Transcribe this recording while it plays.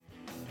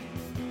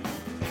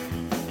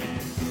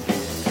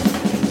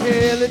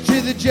Tell it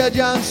to the judge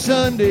on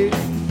Sunday.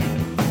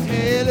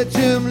 Tell it to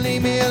him,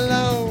 leave me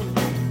alone.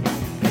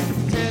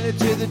 Tell it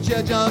to the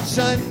judge on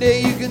Sunday.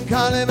 You can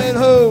call him at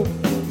home.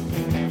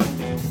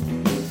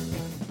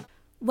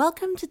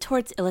 Welcome to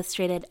Torts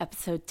Illustrated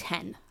episode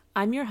 10.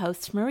 I'm your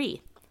host,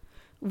 Marie.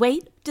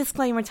 Wait,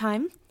 disclaimer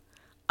time.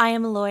 I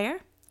am a lawyer.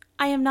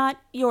 I am not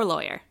your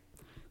lawyer.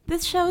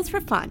 This show is for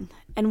fun,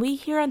 and we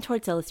here on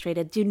Torts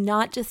Illustrated do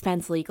not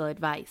dispense legal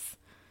advice.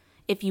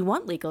 If you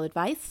want legal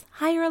advice,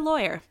 hire a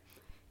lawyer.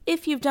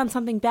 If you've done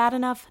something bad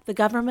enough, the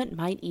government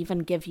might even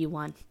give you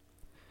one.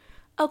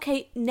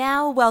 Okay,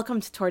 now welcome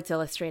to Torts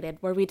Illustrated,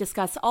 where we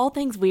discuss all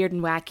things weird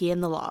and wacky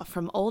in the law,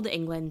 from old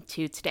England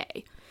to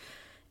today.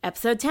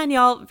 Episode 10,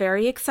 y'all,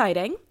 very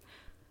exciting.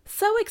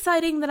 So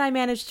exciting that I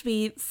managed to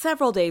be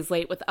several days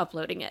late with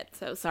uploading it,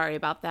 so sorry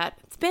about that.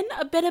 It's been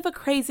a bit of a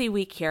crazy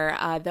week here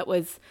that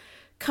was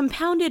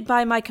compounded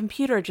by my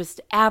computer just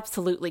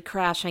absolutely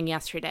crashing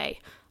yesterday.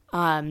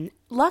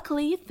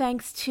 Luckily,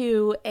 thanks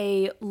to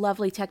a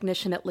lovely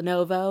technician at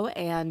Lenovo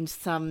and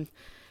some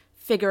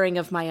figuring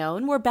of my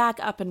own, we're back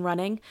up and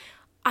running.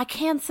 I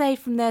can say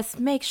from this,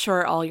 make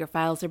sure all your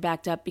files are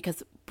backed up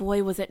because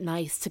boy was it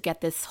nice to get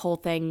this whole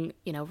thing,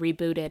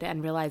 rebooted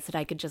and realize that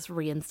I could just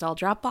reinstall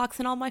Dropbox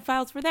and all my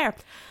files were there.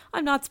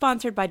 I'm not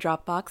sponsored by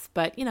Dropbox,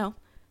 but,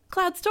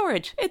 cloud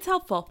storage, it's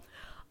helpful.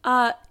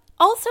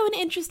 Also an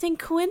interesting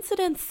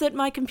coincidence that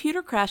my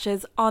computer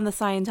crashes on the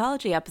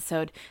Scientology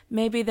episode.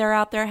 Maybe they're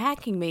out there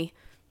hacking me.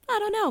 I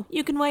don't know.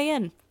 You can weigh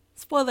in.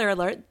 Spoiler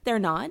alert, they're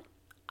not.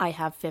 I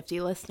have 50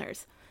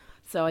 listeners.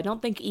 So I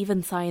don't think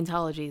even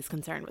Scientology is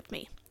concerned with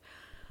me.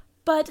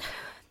 But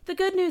the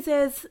good news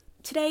is,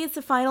 today is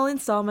the final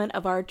installment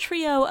of our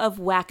trio of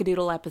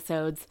Wackadoodle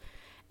episodes.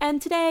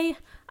 And today,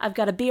 I've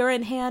got a beer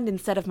in hand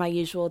instead of my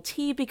usual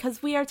tea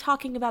because we are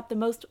talking about the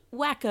most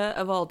wacka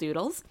of all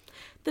doodles,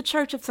 the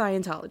Church of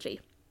Scientology.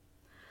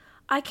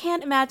 I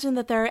can't imagine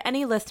that there are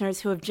any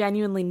listeners who have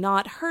genuinely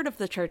not heard of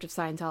the Church of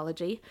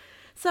Scientology,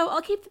 so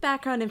I'll keep the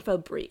background info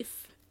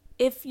brief.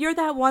 If you're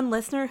that one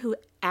listener who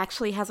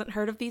actually hasn't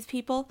heard of these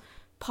people,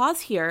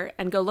 pause here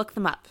and go look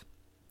them up.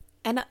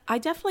 And I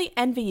definitely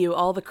envy you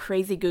all the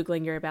crazy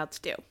Googling you're about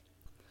to do.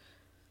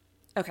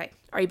 Okay,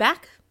 are you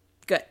back?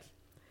 Good.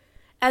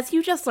 As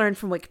you just learned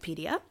from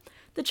Wikipedia,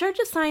 the Church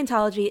of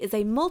Scientology is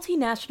a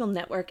multinational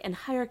network and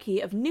hierarchy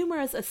of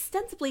numerous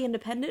ostensibly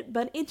independent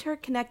but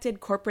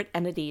interconnected corporate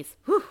entities,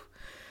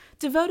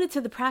 devoted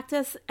to the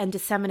practice and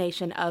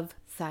dissemination of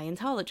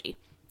Scientology.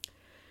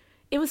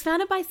 It was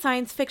founded by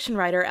science fiction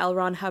writer L.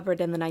 Ron Hubbard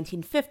in the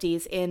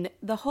 1950s in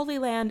the Holy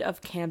Land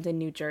of Camden,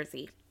 New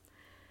Jersey.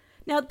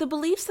 Now, the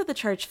beliefs of the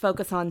church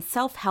focus on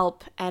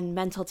self-help and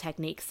mental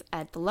techniques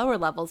at the lower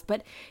levels,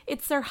 but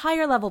it's their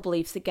higher-level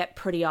beliefs that get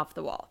pretty off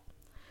the wall.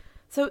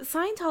 So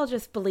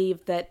Scientologists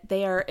believe that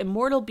they are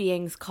immortal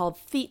beings called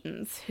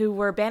Thetans who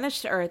were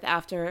banished to Earth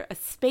after a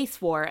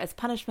space war as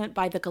punishment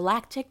by the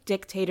galactic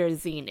dictator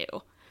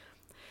Xenu.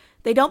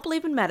 They don't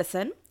believe in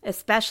medicine,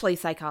 especially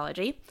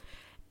psychology,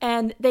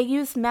 and they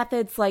use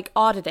methods like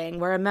auditing,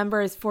 where a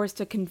member is forced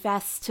to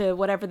confess to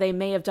whatever they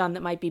may have done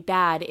that might be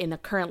bad in a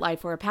current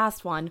life or a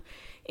past one,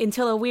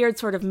 until a weird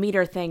sort of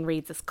meter thing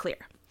reads as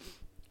clear.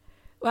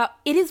 Well,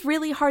 it is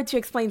really hard to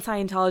explain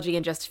Scientology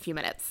in just a few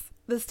minutes.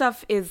 This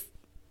stuff is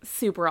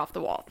super off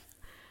the wall.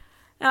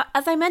 Now,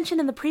 as I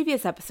mentioned in the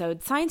previous episode,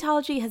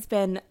 Scientology has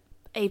been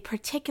a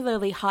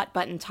particularly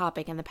hot-button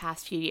topic in the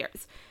past few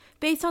years,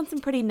 based on some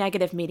pretty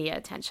negative media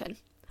attention.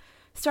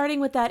 Starting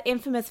with that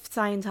infamous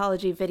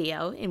Scientology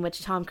video in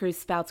which Tom Cruise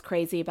spouts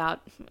crazy about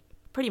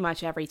pretty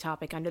much every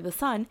topic under the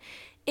sun,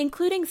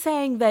 including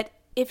saying that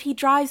if he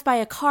drives by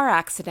a car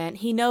accident,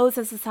 he knows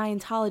as a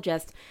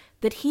Scientologist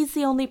that he's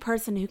the only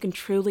person who can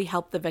truly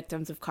help the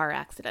victims of car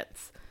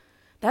accidents.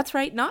 That's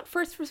right, not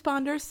first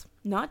responders,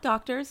 not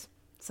doctors,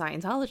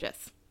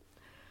 Scientologists.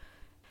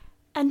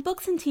 And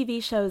books and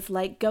TV shows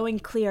like Going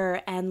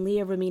Clear and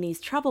Leah Remini's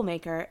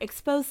Troublemaker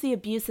expose the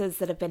abuses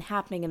that have been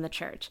happening in the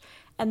church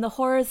and the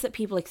horrors that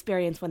people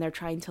experience when they're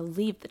trying to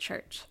leave the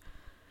church.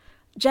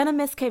 Jenna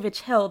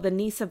Miscavige Hill, the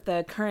niece of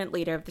the current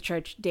leader of the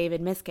church,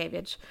 David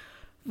Miscavige,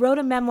 wrote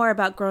a memoir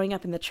about growing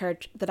up in the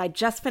church that I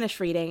just finished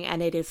reading,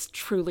 and it is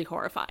truly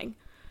horrifying.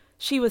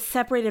 She was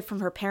separated from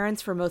her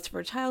parents for most of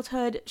her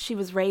childhood. She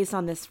was raised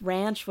on this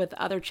ranch with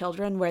other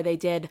children where they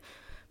did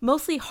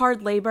mostly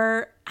hard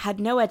labor, had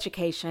no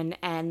education,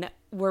 and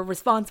were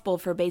responsible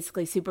for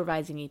basically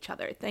supervising each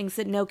other, things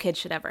that no kid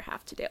should ever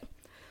have to do.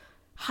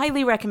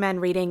 Highly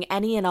recommend reading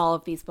any and all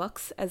of these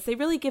books, as they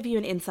really give you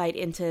an insight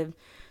into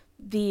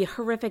the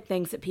horrific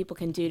things that people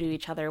can do to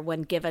each other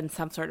when given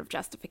some sort of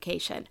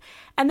justification.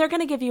 And they're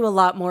going to give you a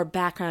lot more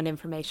background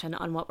information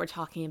on what we're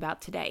talking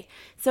about today.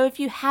 So if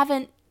you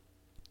haven't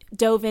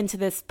dove into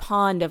this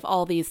pond of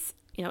all these,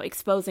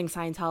 exposing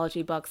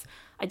Scientology books,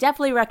 I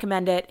definitely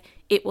recommend it.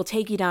 It will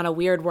take you down a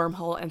weird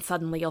wormhole and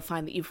suddenly you'll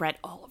find that you've read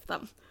all of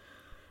them.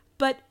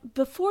 But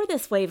before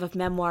this wave of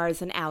memoirs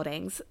and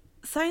outings,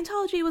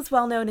 Scientology was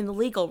well known in the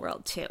legal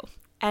world too,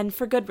 and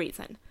for good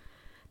reason.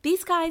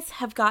 These guys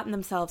have gotten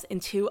themselves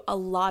into a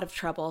lot of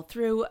trouble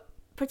through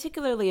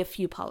particularly a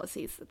few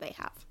policies that they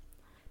have.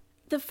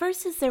 The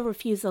first is their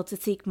refusal to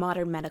seek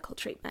modern medical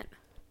treatment.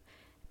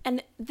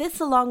 And this,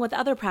 along with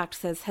other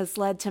practices, has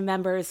led to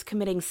members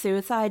committing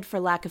suicide for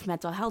lack of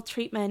mental health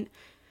treatment,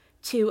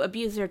 to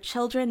abuse their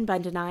children by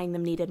denying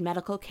them needed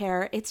medical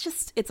care.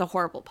 It's a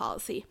horrible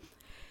policy.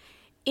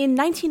 In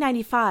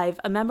 1995,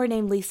 a member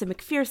named Lisa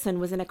McPherson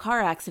was in a car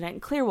accident in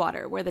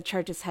Clearwater, where the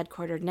church is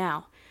headquartered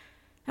now.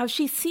 Now,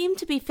 she seemed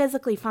to be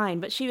physically fine,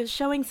 but she was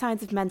showing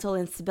signs of mental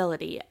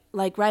instability.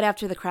 Like, right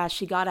after the crash,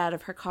 she got out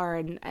of her car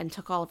and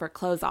took all of her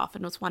clothes off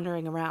and was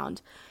wandering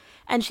around.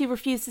 And she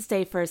refused to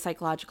stay for a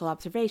psychological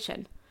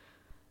observation.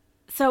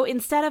 So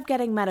instead of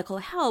getting medical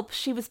help,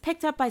 she was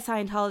picked up by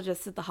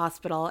Scientologists at the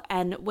hospital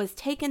and was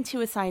taken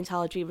to a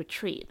Scientology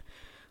retreat,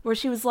 where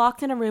she was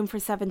locked in a room for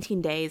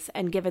 17 days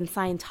and given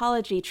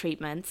Scientology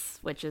treatments,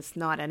 which is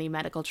not any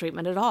medical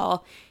treatment at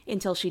all,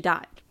 until she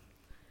died.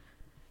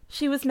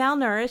 She was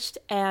malnourished,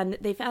 and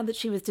they found that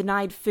she was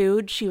denied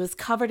food. She was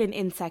covered in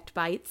insect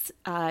bites.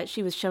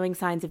 She was showing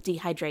signs of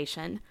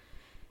dehydration.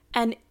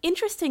 And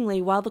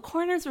interestingly, while the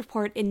coroner's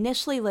report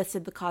initially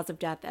listed the cause of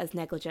death as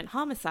negligent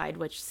homicide,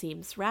 which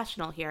seems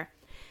rational here,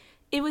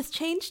 it was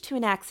changed to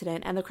an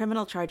accident and the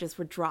criminal charges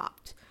were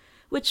dropped,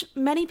 which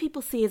many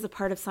people see as a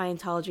part of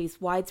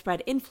Scientology's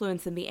widespread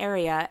influence in the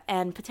area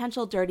and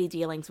potential dirty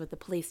dealings with the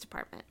police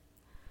department.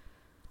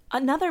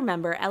 Another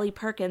member, Ellie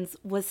Perkins,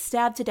 was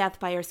stabbed to death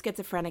by her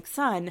schizophrenic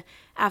son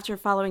after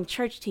following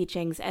church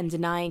teachings and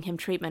denying him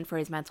treatment for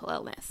his mental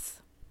illness.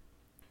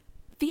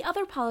 The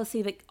other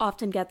policy that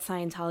often gets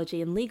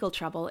Scientology in legal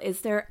trouble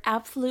is their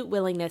absolute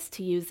willingness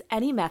to use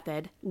any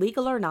method,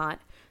 legal or not,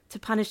 to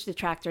punish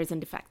detractors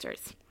and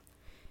defectors.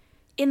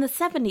 In the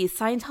 70s,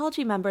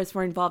 Scientology members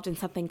were involved in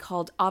something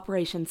called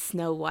Operation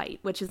Snow White,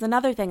 which is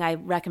another thing I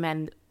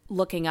recommend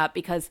looking up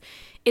because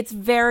it's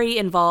very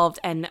involved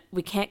and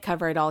we can't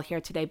cover it all here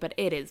today, but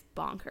it is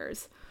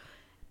bonkers.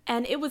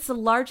 And it was the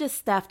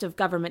largest theft of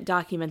government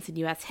documents in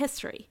U.S.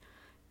 history.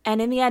 And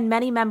in the end,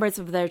 many members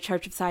of the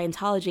Church of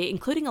Scientology,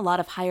 including a lot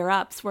of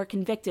higher-ups, were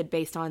convicted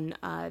based on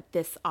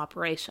this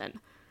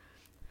operation.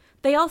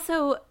 They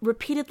also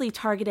repeatedly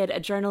targeted a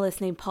journalist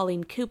named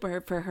Pauline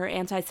Cooper for her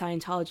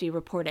anti-Scientology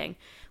reporting,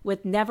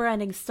 with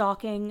never-ending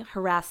stalking,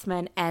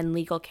 harassment, and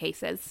legal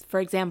cases.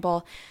 For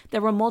example, there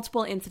were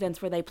multiple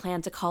incidents where they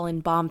planned to call in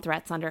bomb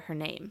threats under her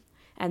name,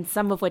 and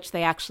some of which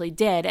they actually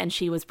did, and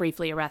she was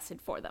briefly arrested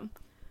for them.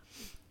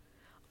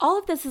 All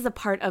of this is a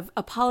part of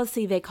a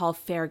policy they call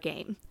fair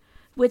game,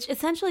 which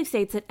essentially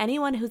states that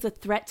anyone who's a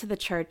threat to the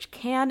church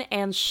can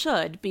and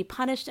should be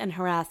punished and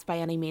harassed by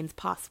any means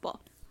possible.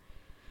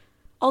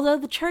 Although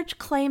the church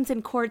claims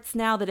in courts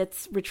now that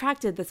it's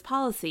retracted this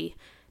policy,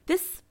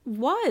 this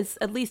was,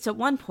 at least at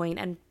one point,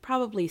 and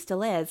probably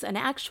still is, an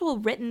actual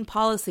written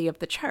policy of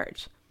the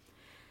church.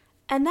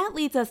 And that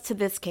leads us to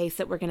this case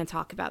that we're going to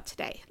talk about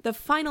today, the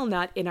final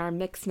nut in our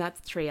mixed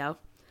nuts trio,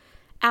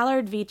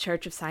 Allard v.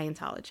 Church of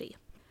Scientology.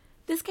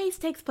 This case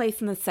takes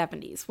place in the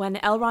 70s, when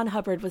L. Ron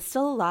Hubbard was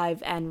still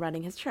alive and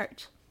running his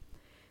church.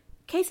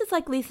 Cases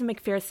like Lisa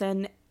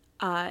McPherson,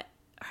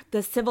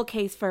 the civil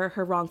case for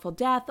her wrongful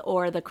death,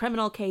 or the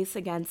criminal case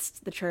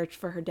against the church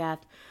for her death,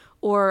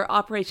 or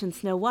Operation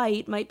Snow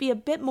White might be a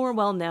bit more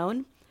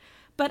well-known,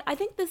 but I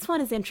think this one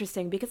is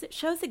interesting because it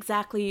shows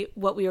exactly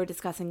what we were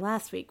discussing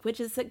last week, which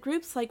is that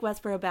groups like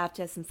Westboro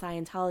Baptist and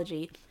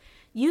Scientology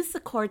use the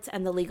courts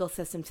and the legal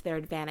system to their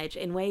advantage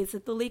in ways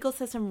that the legal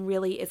system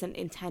really isn't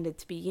intended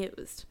to be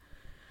used.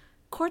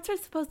 Courts are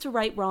supposed to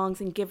right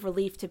wrongs and give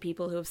relief to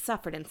people who have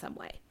suffered in some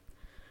way.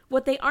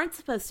 What they aren't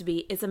supposed to be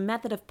is a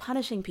method of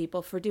punishing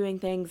people for doing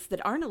things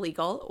that aren't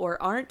illegal or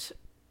aren't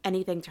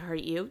anything to hurt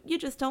you, you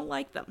just don't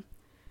like them.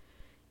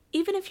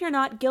 Even if you're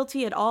not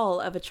guilty at all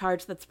of a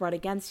charge that's brought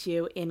against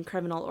you in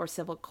criminal or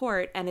civil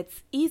court, and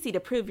it's easy to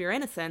prove your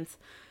innocence,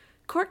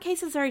 court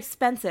cases are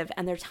expensive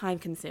and they're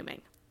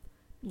time-consuming.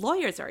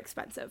 Lawyers are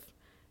expensive.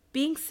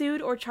 Being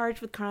sued or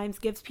charged with crimes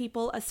gives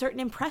people a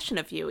certain impression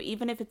of you,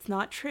 even if it's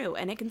not true,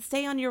 and it can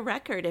stay on your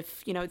record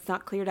if, it's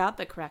not cleared out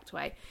the correct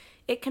way.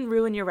 It can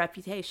ruin your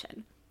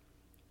reputation.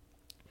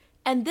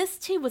 And this,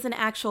 too, was an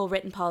actual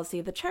written policy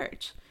of the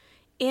church.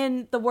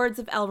 In the words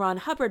of L. Ron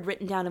Hubbard,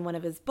 written down in one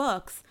of his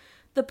books,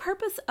 the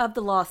purpose of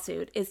the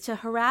lawsuit is to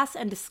harass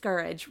and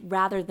discourage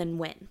rather than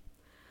win.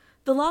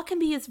 The law can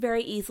be used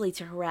very easily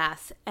to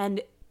harass,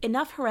 and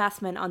enough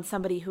harassment on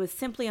somebody who is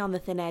simply on the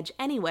thin edge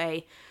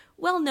anyway,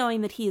 well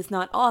knowing that he is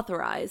not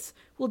authorized,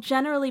 will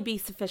generally be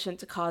sufficient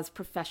to cause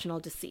professional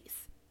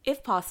decease.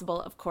 If possible,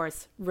 of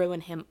course,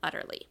 ruin him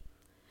utterly.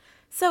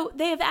 So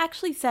they have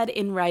actually said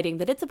in writing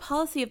that it's a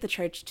policy of the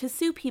church to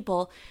sue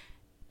people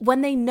when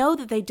they know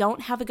that they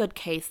don't have a good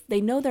case, they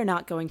know they're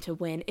not going to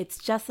win, it's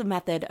just a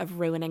method of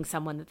ruining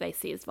someone that they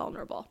see as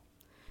vulnerable.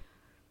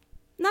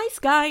 Nice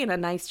guy in a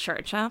nice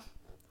church, huh?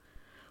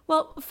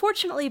 Well,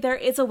 fortunately, there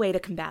is a way to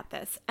combat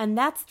this, and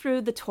that's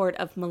through the tort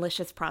of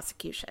malicious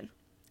prosecution.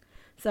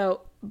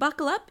 So,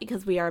 buckle up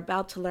because we are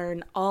about to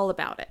learn all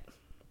about it.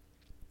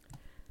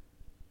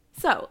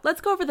 So, let's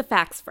go over the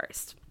facts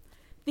first.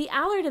 The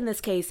Allard in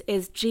this case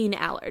is Gene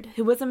Allard,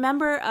 who was a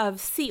member of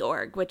Sea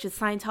Org, which is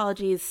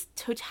Scientology's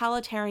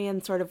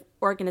totalitarian sort of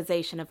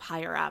organization of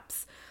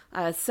higher-ups.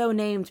 So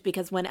named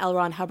because when L.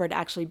 Ron Hubbard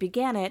actually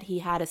began it, he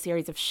had a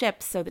series of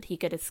ships so that he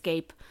could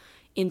escape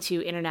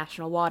into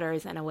international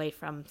waters and away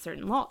from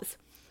certain laws.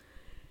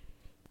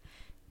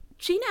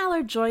 Gene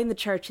Allard joined the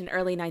church in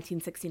early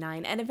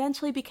 1969 and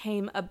eventually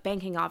became a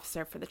banking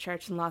officer for the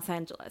church in Los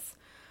Angeles.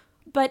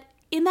 But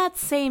in that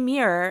same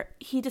year,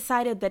 he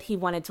decided that he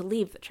wanted to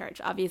leave the church.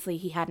 Obviously,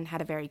 he hadn't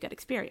had a very good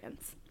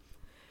experience.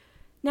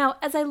 Now,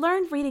 as I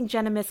learned reading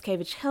Jenna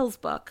Miscavige-Hill's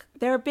book,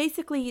 there are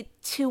basically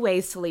two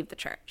ways to leave the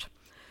church.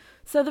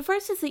 So the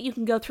first is that you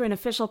can go through an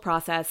official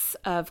process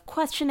of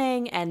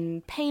questioning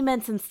and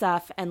payments and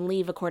stuff and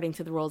leave according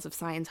to the rules of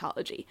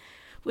Scientology,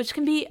 which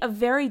can be a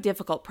very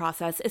difficult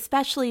process,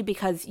 especially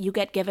because you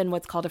get given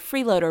what's called a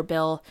freeloader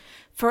bill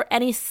for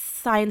any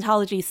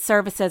Scientology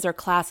services or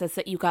classes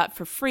that you got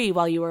for free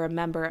while you were a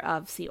member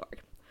of Sea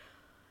Org.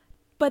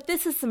 But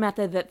this is the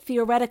method that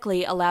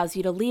theoretically allows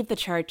you to leave the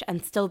church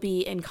and still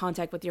be in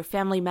contact with your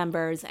family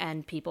members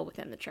and people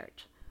within the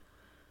church.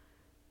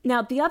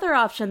 Now, the other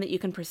option that you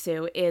can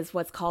pursue is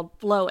what's called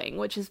blowing,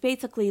 which is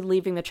basically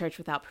leaving the church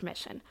without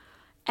permission.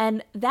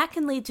 And that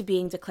can lead to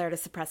being declared a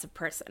suppressive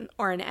person,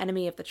 or an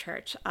enemy of the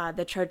church.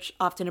 The church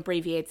often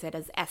abbreviates it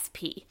as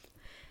SP.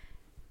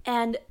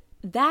 And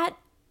that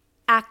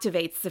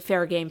activates the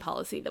fair game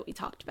policy that we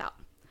talked about.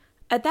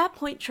 At that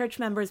point, church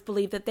members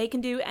believe that they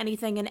can do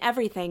anything and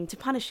everything to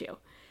punish you.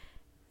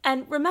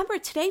 And remember,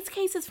 today's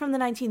case is from the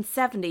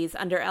 1970s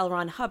under L.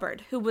 Ron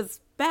Hubbard, who was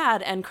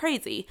bad and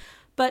crazy,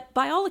 but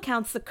by all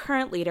accounts, the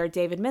current leader,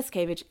 David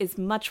Miscavige, is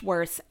much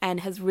worse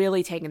and has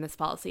really taken this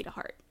policy to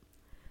heart.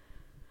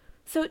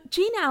 So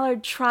Gene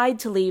Allard tried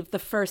to leave the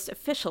first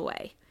official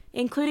way,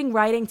 including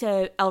writing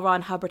to L.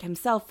 Ron Hubbard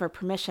himself for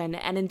permission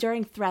and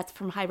enduring threats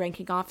from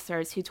high-ranking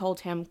officers who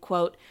told him,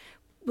 quote,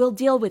 "We'll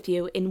deal with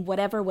you in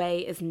whatever way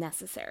is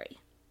necessary."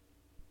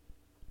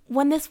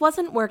 When this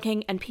wasn't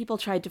working and people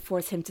tried to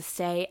force him to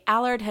stay,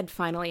 Allard had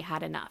finally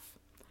had enough.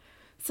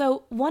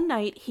 So one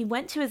night, he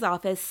went to his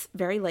office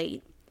very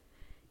late.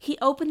 He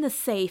opened the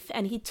safe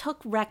and he took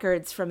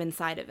records from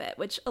inside of it,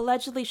 which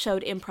allegedly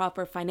showed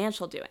improper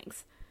financial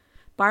doings.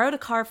 Borrowed a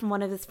car from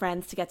one of his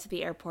friends to get to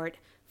the airport,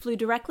 flew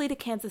directly to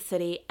Kansas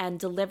City, and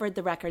delivered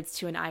the records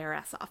to an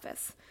IRS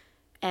office.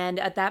 And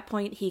at that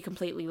point, he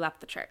completely left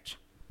the church.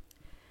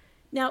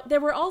 Now, there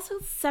were also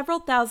several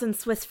thousand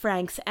Swiss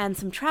francs and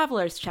some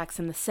traveler's checks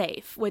in the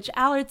safe, which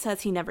Allard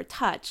says he never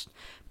touched,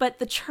 but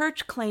the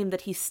church claimed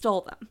that he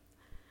stole them.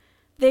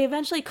 They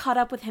eventually caught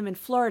up with him in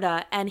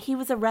Florida, and he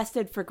was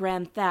arrested for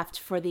grand theft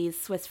for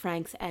these Swiss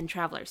francs and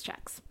traveler's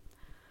checks.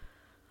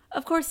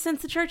 Of course,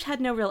 since the church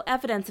had no real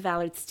evidence of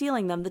Allard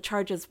stealing them, the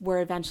charges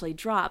were eventually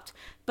dropped,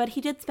 but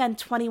he did spend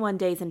 21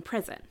 days in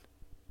prison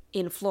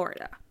in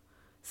Florida.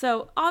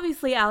 So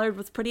obviously Allard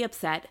was pretty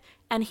upset,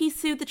 and he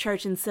sued the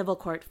church in civil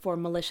court for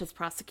malicious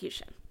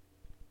prosecution.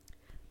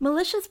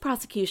 Malicious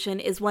prosecution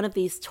is one of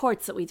these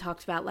torts that we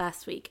talked about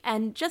last week,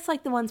 and just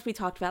like the ones we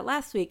talked about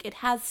last week, it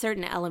has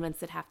certain elements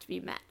that have to be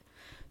met.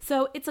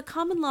 So it's a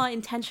common law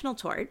intentional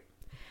tort,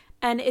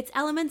 and its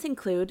elements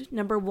include,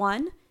 number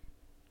 1,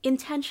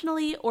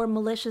 intentionally or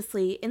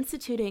maliciously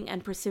instituting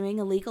and pursuing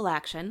a legal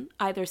action,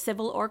 either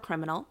civil or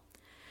criminal.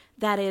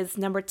 That is,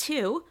 number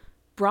 2,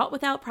 brought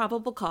without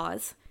probable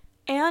cause.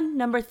 And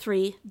number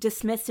 3,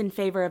 dismissed in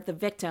favor of the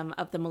victim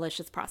of the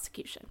malicious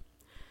prosecution.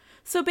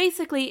 So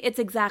basically, it's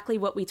exactly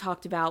what we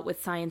talked about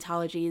with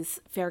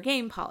Scientology's fair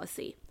game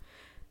policy.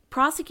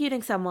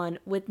 Prosecuting someone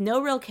with no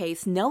real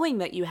case, knowing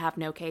that you have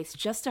no case,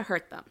 just to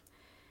hurt them.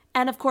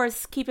 And of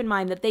course, keep in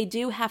mind that they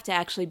do have to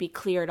actually be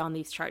cleared on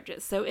these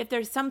charges. So if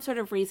there's some sort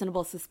of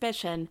reasonable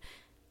suspicion,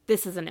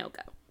 this is a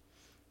no-go.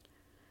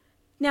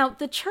 Now,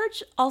 the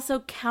church also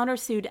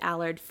countersued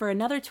Allard for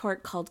another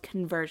tort called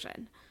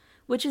conversion,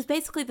 which is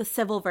basically the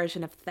civil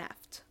version of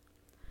theft.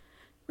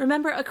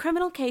 Remember, a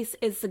criminal case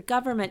is the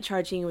government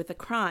charging you with a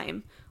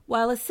crime,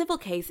 while a civil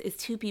case is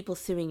two people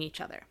suing each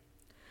other.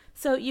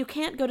 So you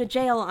can't go to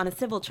jail on a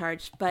civil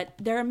charge, but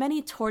there are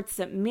many torts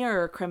that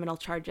mirror criminal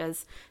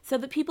charges so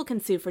that people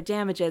can sue for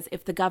damages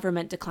if the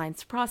government declines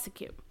to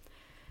prosecute,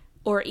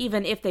 or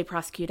even if they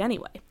prosecute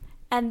anyway.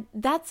 And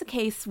that's the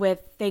case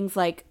with things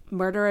like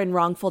murder and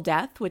wrongful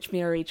death, which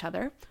mirror each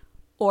other,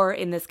 or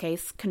in this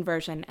case,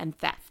 conversion and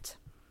theft.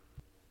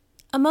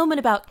 A moment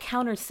about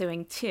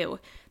countersuing, too.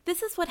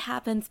 This is what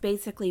happens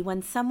basically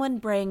when someone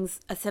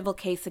brings a civil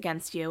case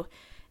against you,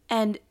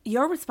 and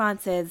your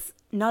response is,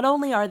 not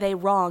only are they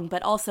wrong,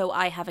 but also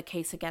I have a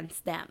case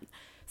against them.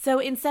 So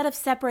instead of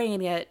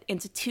separating it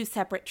into two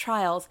separate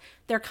trials,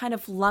 they're kind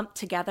of lumped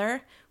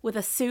together with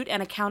a suit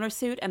and a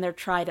countersuit, and they're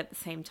tried at the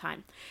same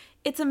time.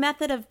 It's a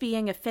method of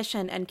being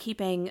efficient and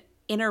keeping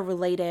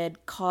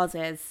interrelated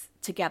causes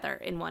together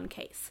in one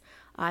case.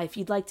 If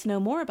you'd like to know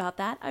more about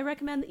that, I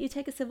recommend that you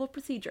take a civil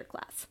procedure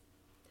class.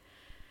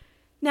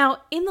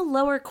 Now, in the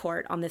lower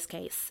court on this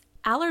case,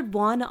 Allard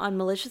won on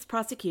malicious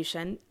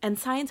prosecution, and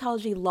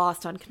Scientology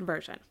lost on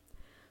conversion.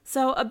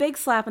 So a big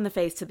slap in the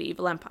face to the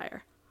evil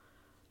empire.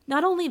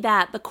 Not only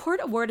that, the court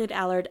awarded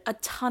Allard a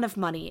ton of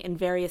money in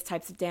various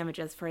types of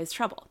damages for his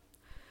trouble.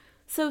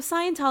 So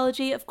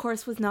Scientology, of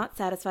course, was not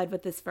satisfied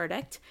with this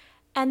verdict,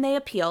 and they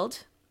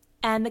appealed,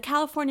 and the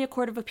California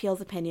Court of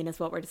Appeals opinion is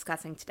what we're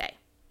discussing today.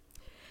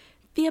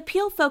 The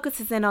appeal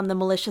focuses in on the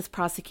malicious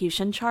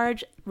prosecution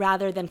charge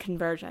rather than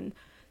conversion,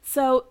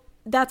 so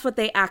that's what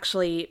they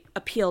actually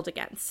appealed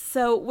against,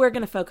 so we're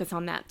going to focus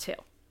on that too.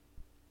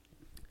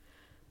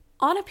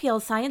 On appeal,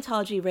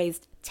 Scientology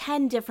raised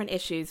 10 different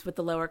issues with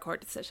the lower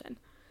court decision,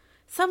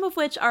 some of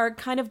which are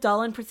kind of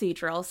dull and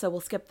procedural, so we'll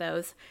skip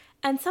those,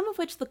 and some of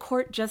which the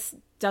court just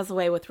does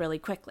away with really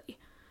quickly.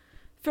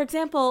 For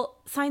example,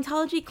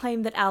 Scientology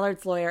claimed that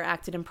Allard's lawyer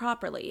acted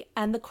improperly,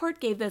 and the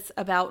court gave this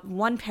about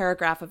one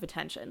paragraph of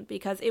attention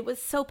because it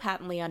was so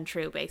patently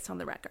untrue based on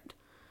the record.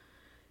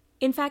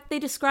 In fact, they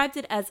described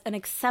it as an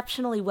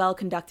exceptionally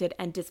well-conducted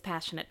and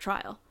dispassionate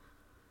trial.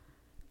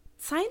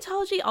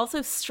 Scientology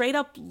also straight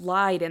up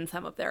lied in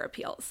some of their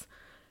appeals.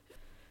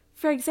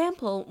 For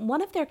example,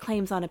 one of their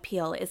claims on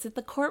appeal is that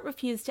the court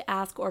refused to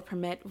ask or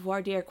permit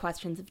voir dire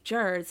questions of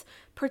jurors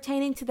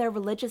pertaining to their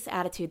religious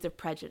attitudes or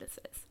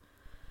prejudices.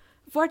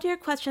 Voir dire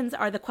questions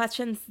are the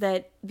questions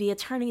that the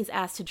attorneys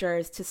ask to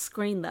jurors to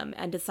screen them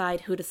and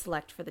decide who to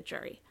select for the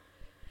jury.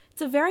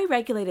 It's a very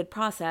regulated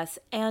process,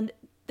 and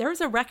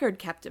there's a record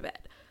kept of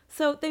it.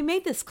 So they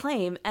made this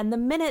claim, and the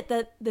minute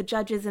that the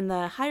judges in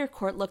the higher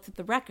court looked at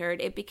the record,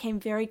 it became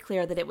very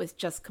clear that it was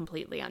just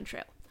completely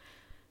untrue.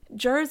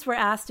 Jurors were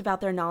asked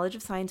about their knowledge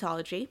of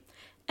Scientology,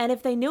 and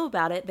if they knew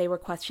about it, they were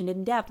questioned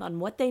in depth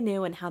on what they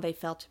knew and how they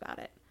felt about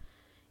it.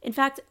 In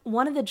fact,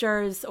 one of the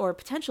jurors, or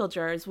potential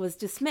jurors, was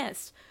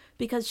dismissed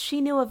because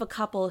she knew of a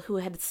couple who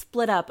had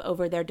split up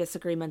over their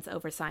disagreements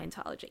over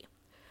Scientology.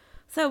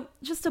 So,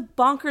 just a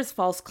bonkers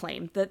false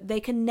claim that they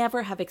can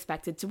never have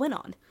expected to win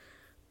on.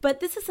 But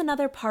this is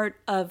another part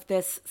of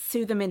this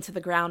sue them into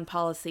the ground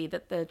policy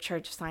that the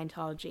Church of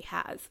Scientology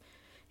has.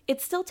 It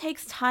still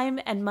takes time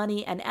and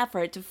money and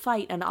effort to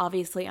fight an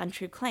obviously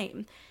untrue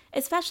claim,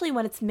 especially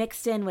when it's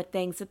mixed in with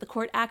things that the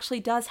court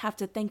actually does have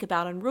to think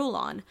about and rule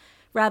on,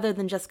 rather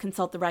than just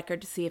consult the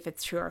record to see if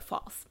it's true or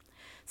false.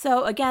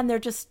 So again, they're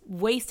just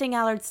wasting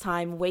Allard's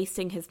time,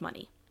 wasting his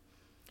money.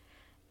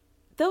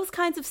 Those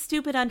kinds of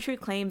stupid untrue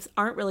claims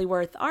aren't really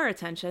worth our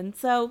attention,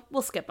 so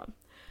we'll skip them.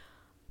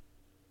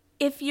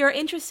 If you're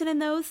interested in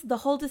those, the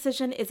whole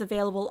decision is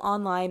available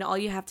online. All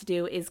you have to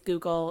do is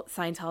Google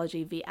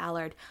Scientology v.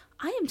 Allard.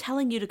 I am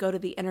telling you to go to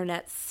the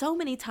internet so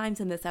many times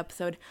in this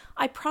episode.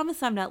 I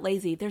promise I'm not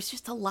lazy. There's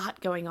just a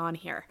lot going on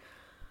here.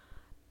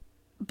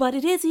 But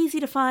it is easy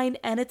to find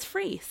and it's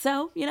free.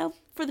 So,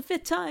 for the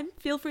 5th time,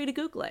 feel free to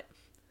Google it.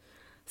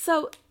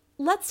 So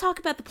let's talk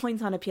about the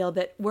points on appeal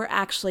that we're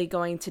actually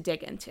going to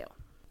dig into.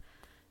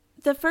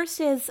 The first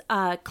is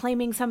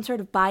claiming some sort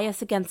of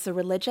bias against the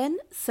religion.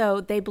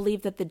 So they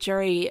believe that the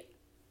jury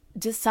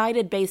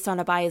decided based on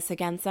a bias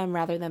against them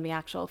rather than the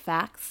actual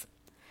facts.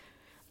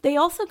 They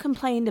also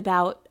complained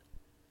about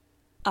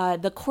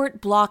the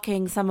court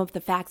blocking some of the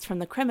facts from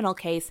the criminal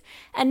case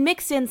and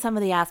mixed in some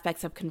of the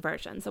aspects of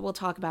conversion. So we'll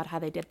talk about how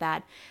they did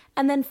that.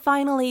 And then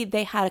finally,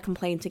 they had a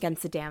complaint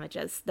against the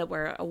damages that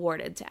were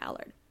awarded to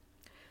Allard.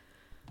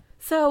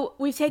 So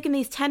we've taken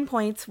these 10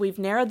 points, we've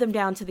narrowed them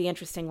down to the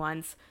interesting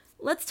ones.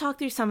 Let's talk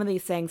through some of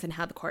these things and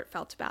how the court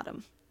felt about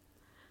them.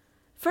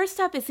 First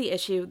up is the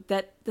issue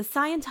that the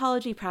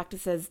Scientology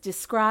practices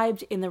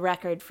described in the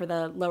record for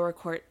the lower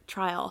court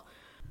trial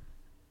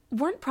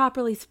weren't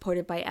properly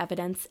supported by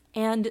evidence,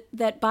 and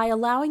that by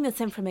allowing this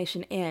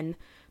information in,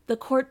 the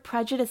court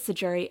prejudiced the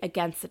jury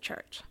against the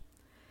church.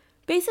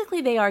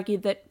 Basically, they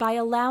argued that by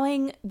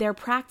allowing their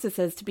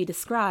practices to be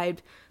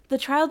described, the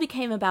trial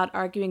became about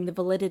arguing the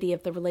validity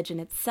of the religion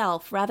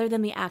itself rather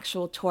than the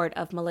actual tort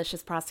of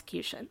malicious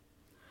prosecution.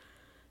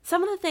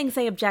 Some of the things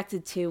they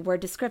objected to were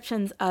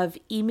descriptions of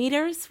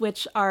e-meters,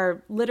 which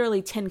are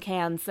literally tin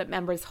cans that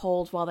members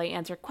hold while they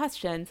answer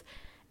questions,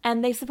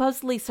 and they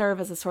supposedly serve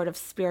as a sort of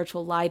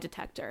spiritual lie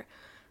detector.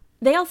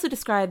 They also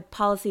described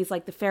policies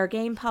like the fair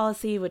game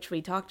policy, which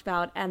we talked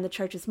about, and the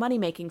church's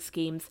money-making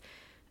schemes,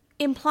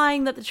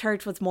 implying that the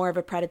church was more of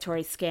a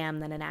predatory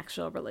scam than an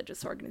actual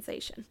religious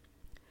organization.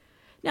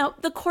 Now,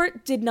 the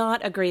court did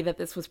not agree that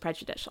this was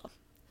prejudicial.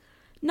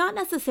 Not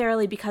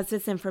necessarily because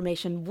this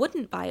information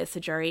wouldn't bias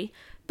a jury,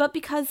 but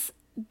because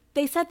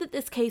they said that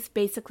this case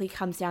basically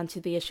comes down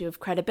to the issue of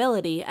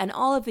credibility, and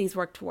all of these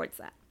work towards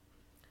that.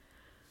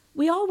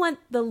 We all want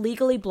the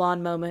Legally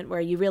Blonde moment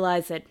where you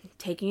realize that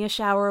taking a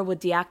shower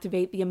would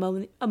deactivate the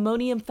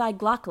ammonium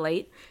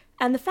thioglycolate,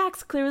 and the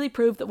facts clearly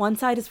prove that one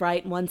side is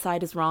right and one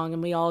side is wrong,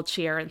 and we all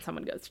cheer and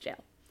someone goes to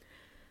jail.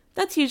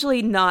 That's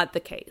usually not the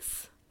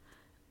case.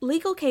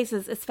 Legal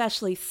cases,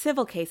 especially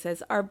civil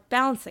cases, are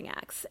balancing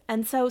acts,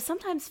 and so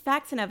sometimes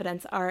facts and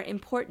evidence are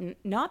important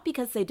not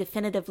because they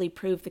definitively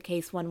prove the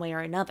case one way or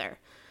another,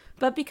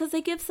 but because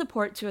they give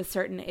support to a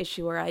certain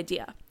issue or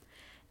idea.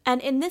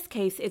 And in this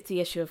case, it's the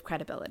issue of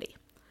credibility.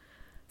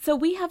 So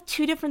we have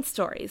two different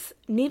stories,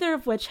 neither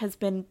of which has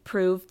been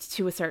proved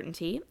to a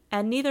certainty,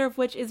 and neither of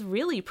which is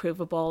really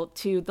provable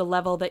to the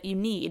level that you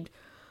need.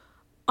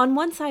 On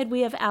one side,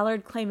 we have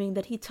Allard claiming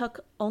that he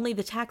took only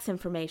the tax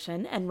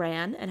information and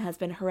ran and has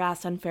been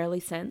harassed unfairly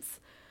since,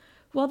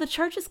 while the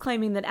church is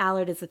claiming that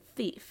Allard is a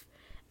thief,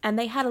 and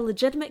they had a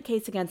legitimate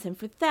case against him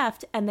for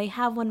theft, and they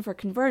have one for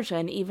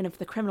conversion, even if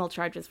the criminal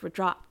charges were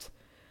dropped.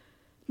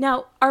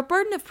 Now, our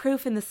burden of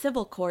proof in the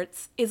civil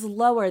courts is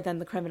lower than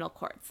the criminal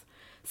courts,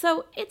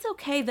 so it's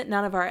okay that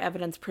none of our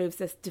evidence proves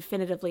this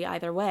definitively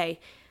either way,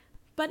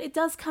 but it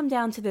does come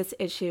down to this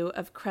issue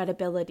of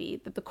credibility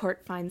that the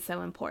court finds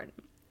so important.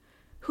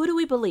 Who do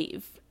we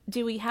believe?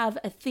 Do we have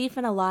a thief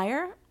and a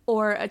liar,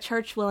 or a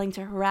church willing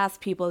to harass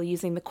people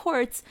using the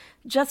courts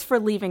just for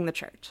leaving the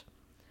church?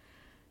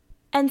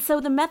 And so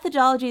the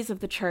methodologies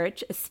of the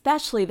church,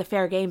 especially the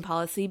fair game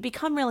policy,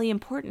 become really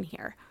important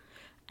here.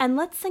 And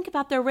let's think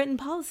about their written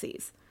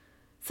policies.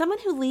 Someone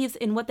who leaves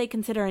in what they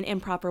consider an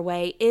improper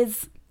way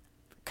is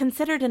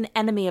considered an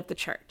enemy of the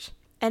church.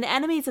 And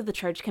enemies of the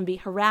church can be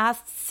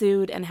harassed,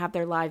 sued, and have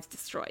their lives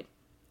destroyed.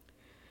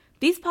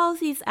 These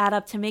policies add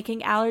up to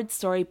making Allard's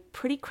story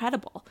pretty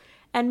credible,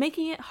 and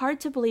making it hard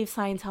to believe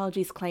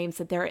Scientology's claims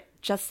that they're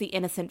just the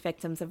innocent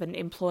victims of an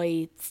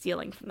employee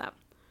stealing from them.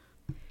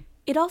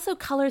 It also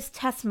colors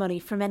testimony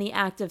for many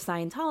active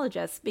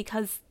Scientologists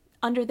because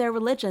under their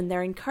religion,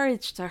 they're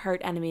encouraged to hurt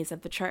enemies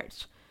of the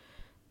church.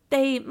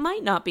 They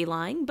might not be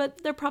lying, but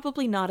they're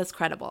probably not as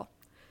credible.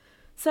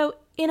 So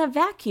in a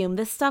vacuum,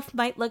 this stuff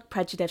might look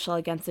prejudicial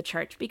against the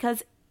church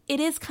because it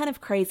is kind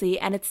of crazy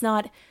and it's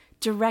not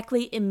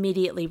directly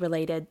immediately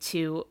related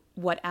to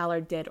what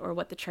Allard did or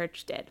what the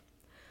church did.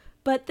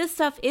 But this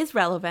stuff is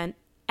relevant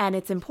and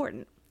it's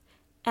important.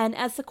 And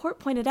as the court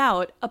pointed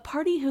out, a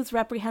party whose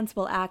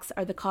reprehensible acts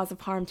are the cause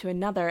of harm to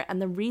another and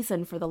the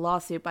reason for the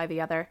lawsuit by the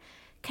other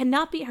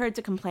cannot be heard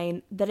to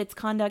complain that its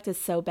conduct is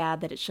so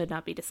bad that it should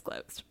not be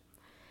disclosed.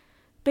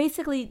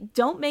 Basically,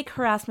 don't make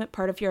harassment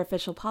part of your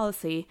official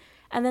policy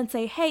and then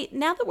say, hey,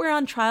 now that we're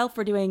on trial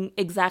for doing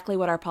exactly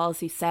what our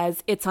policy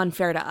says, it's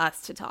unfair to us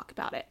to talk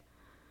about it.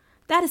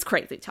 That is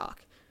crazy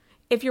talk.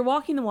 If you're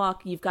walking the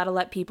walk, you've got to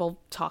let people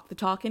talk the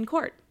talk in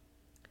court.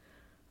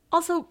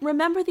 Also,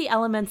 remember the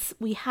elements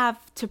we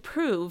have to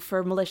prove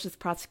for malicious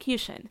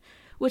prosecution,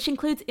 which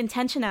includes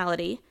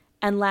intentionality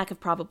and lack of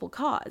probable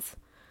cause.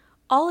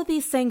 All of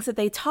these things that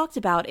they talked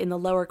about in the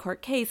lower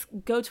court case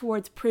go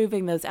towards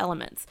proving those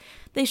elements.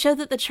 They show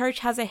that the church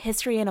has a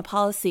history and a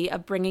policy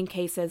of bringing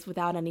cases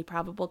without any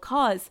probable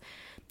cause.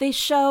 They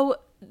show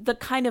the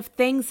kind of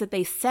things that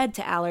they said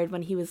to Allard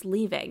when he was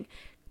leaving,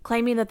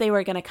 claiming that they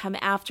were going to come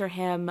after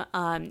him,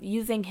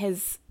 using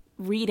his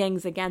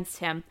readings against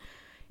him.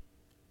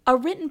 A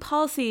written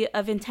policy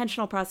of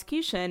intentional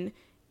prosecution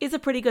is a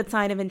pretty good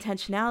sign of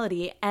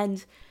intentionality,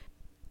 and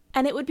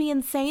it would be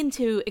insane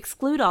to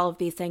exclude all of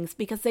these things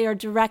because they are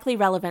directly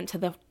relevant to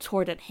the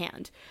tort at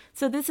hand.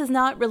 So this is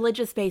not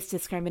religious-based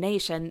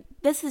discrimination.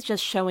 This is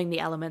just showing the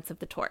elements of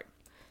the tort.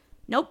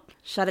 Nope,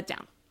 shut it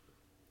down.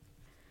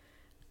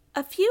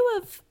 A few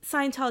of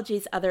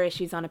Scientology's other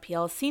issues on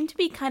appeal seem to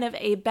be kind of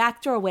a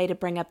backdoor way to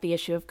bring up the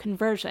issue of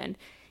conversion,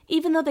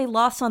 even though they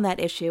lost on that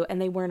issue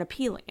and they weren't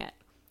appealing it.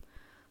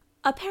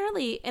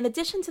 Apparently, in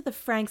addition to the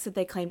francs that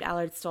they claimed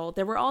Allard stole,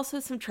 there were also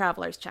some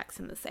traveler's checks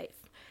in the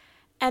safe.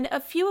 And a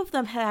few of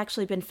them had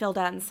actually been filled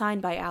out and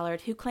signed by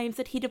Allard, who claims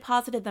that he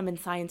deposited them in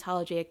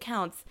Scientology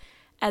accounts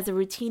as a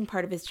routine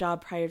part of his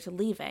job prior to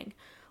leaving,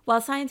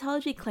 while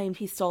Scientology claimed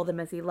he stole them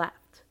as he left.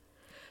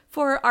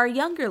 For our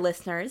younger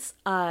listeners,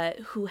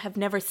 who have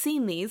never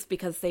seen these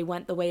because they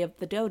went the way of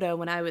the dodo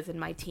when I was in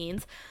my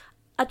teens,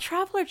 a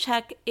traveler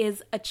check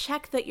is a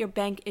check that your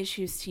bank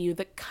issues to you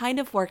that kind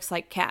of works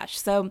like cash.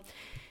 So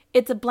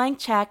it's a blank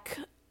check,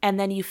 and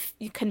then you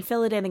can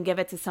fill it in and give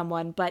it to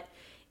someone, but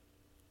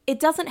it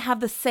doesn't have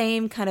the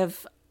same kind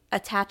of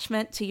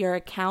attachment to your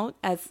account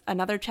as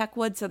another check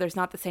would, so there's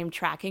not the same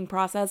tracking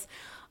process.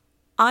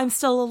 I'm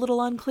still a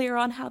little unclear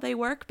on how they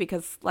work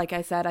because, like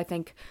I said, I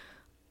think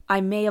I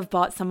may have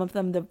bought some of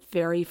them the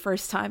very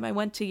first time I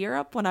went to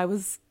Europe when I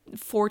was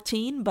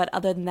 14, but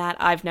other than that,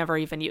 I've never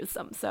even used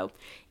them. So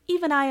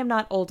even I am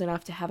not old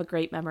enough to have a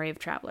great memory of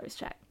traveler's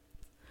check.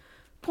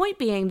 Point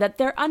being that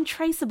they're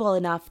untraceable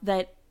enough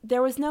that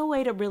there was no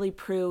way to really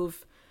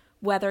prove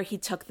whether he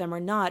took them or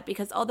not,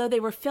 because although they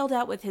were filled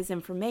out with his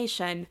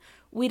information,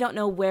 we don't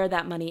know where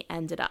that money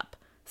ended up.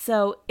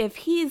 So if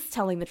he's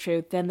telling the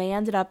truth, then they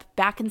ended up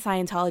back in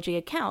Scientology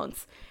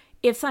accounts.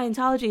 If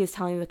Scientology is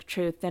telling the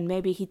truth, then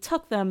maybe he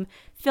took them,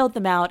 filled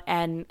them out,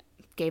 and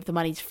gave the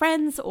money to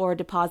friends or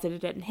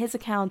deposited it in his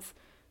accounts.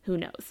 Who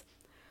knows?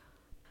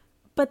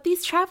 But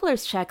these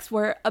traveler's checks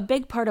were a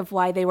big part of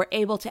why they were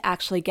able to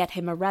actually get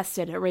him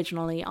arrested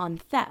originally on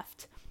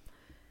theft.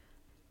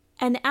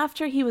 And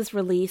after he was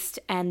released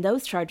and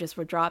those charges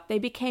were dropped, they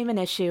became an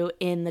issue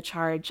in the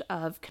charge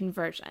of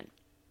conversion.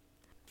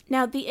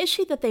 Now, the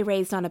issue that they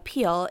raised on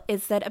appeal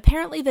is that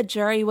apparently the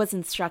jury was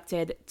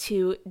instructed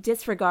to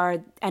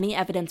disregard any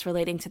evidence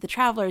relating to the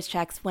traveler's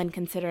checks when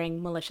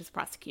considering malicious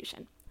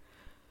prosecution.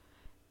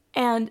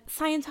 And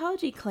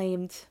Scientology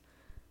claimed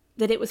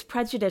that it was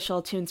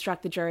prejudicial to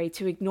instruct the jury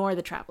to ignore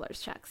the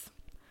traveler's checks.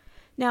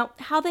 Now,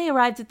 how they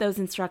arrived at those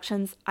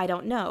instructions, I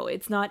don't know.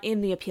 It's not in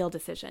the appeal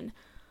decision.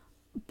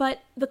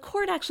 But the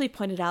court actually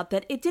pointed out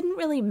that it didn't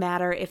really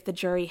matter if the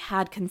jury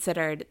had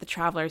considered the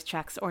traveler's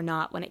checks or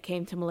not when it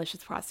came to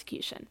malicious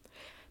prosecution,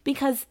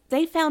 because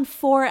they found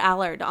for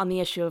Allard on the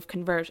issue of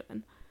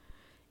conversion.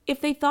 If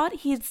they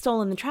thought he had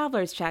stolen the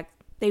traveler's check,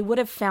 they would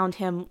have found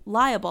him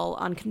liable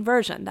on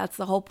conversion. That's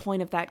the whole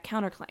point of that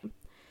counterclaim.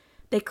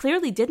 They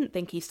clearly didn't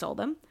think he stole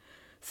them.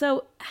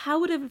 So how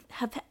would it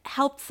have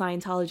helped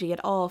Scientology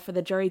at all for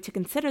the jury to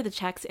consider the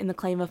checks in the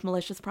claim of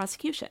malicious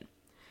prosecution?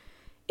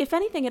 If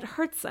anything, it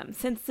hurts them,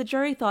 since the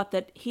jury thought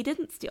that he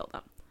didn't steal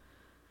them.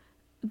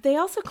 They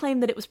also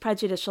claimed that it was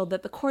prejudicial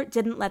that the court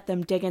didn't let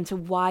them dig into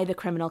why the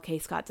criminal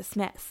case got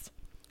dismissed.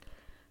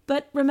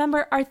 But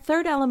remember, our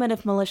third element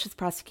of malicious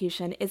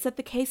prosecution is that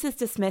the case is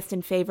dismissed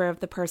in favor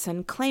of the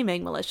person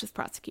claiming malicious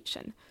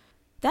prosecution.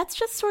 That's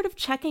just sort of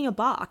checking a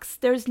box.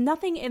 There's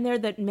nothing in there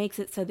that makes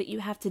it so that you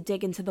have to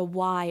dig into the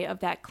why of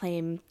that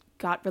claim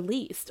got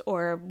released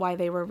or why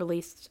they were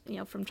released,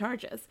 from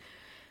charges.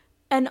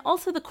 And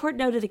also the court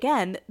noted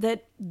again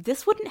that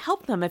this wouldn't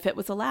help them if it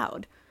was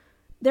allowed.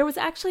 There was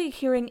actually a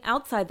hearing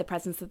outside the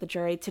presence of the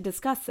jury to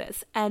discuss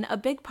this, and a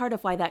big part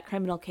of why that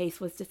criminal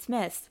case was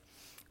dismissed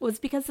was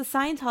because the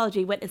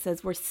Scientology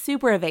witnesses were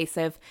super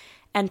evasive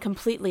and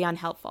completely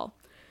unhelpful.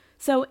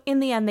 So in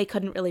the end, they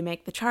couldn't really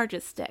make the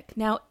charges stick.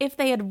 Now, if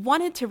they had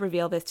wanted to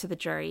reveal this to the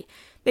jury,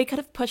 they could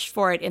have pushed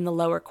for it in the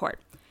lower court.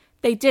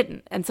 They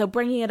didn't, and so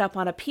bringing it up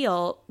on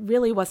appeal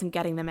really wasn't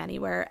getting them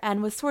anywhere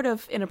and was sort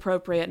of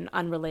inappropriate and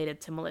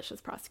unrelated to malicious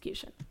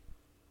prosecution.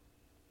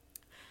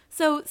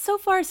 So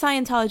far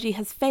Scientology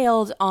has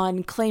failed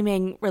on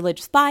claiming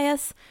religious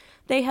bias.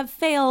 They have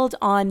failed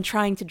on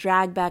trying to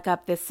drag back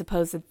up this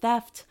supposed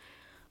theft.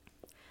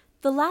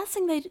 The last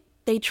thing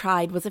they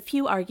tried was a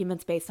few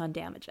arguments based on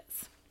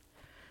damages.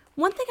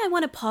 One thing I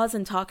want to pause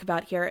and talk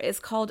about here is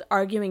called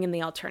arguing in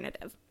the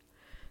alternative.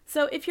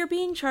 So if you're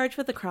being charged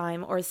with a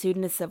crime or sued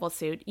in a civil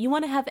suit, you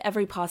want to have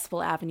every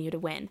possible avenue to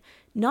win,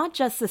 not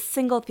just the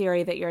single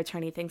theory that your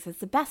attorney thinks is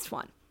the best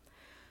one.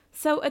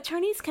 So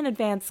attorneys can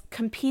advance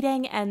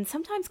competing and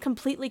sometimes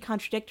completely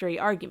contradictory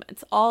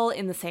arguments, all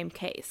in the same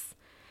case.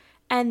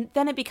 And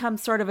then it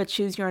becomes sort of a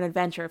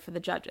choose-your-own-adventure for the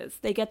judges.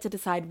 They get to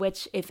decide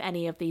which, if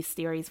any, of these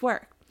theories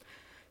work.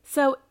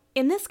 So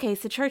in this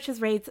case, the church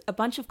has raised a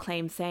bunch of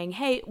claims saying,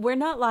 hey, we're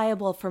not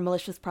liable for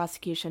malicious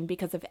prosecution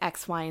because of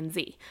X, Y, and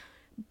Z.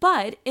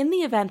 But in the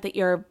event that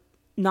you're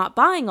not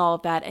buying all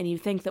of that and you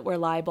think that we're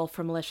liable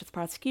for malicious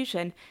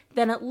prosecution,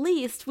 then at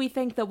least we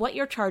think that what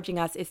you're charging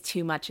us is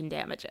too much in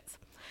damages.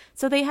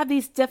 So they have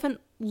these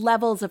different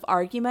levels of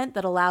argument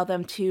that allow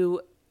them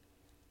to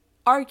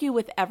argue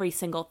with every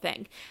single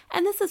thing.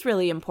 And this is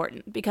really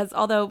important because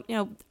although,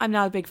 I'm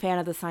not a big fan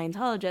of the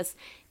Scientologists,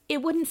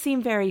 it wouldn't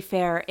seem very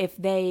fair if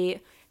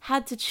they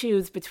had to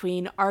choose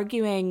between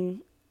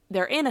arguing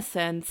their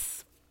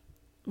innocence,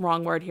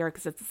 wrong word here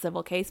because it's a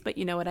civil case, but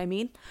you know what I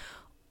mean,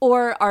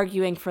 or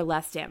arguing for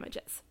less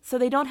damages. So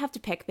they don't have to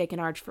pick, they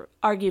can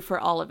argue for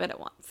all of it at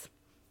once.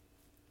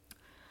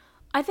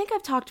 I think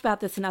I've talked about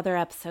this in other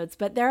episodes,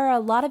 but there are a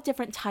lot of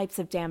different types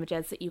of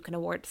damages that you can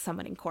award to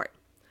someone in court.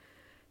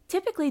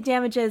 Typically,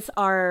 damages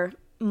are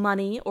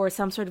money or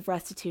some sort of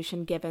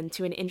restitution given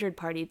to an injured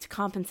party to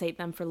compensate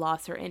them for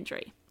loss or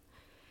injury.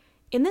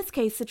 In this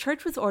case, the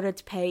church was ordered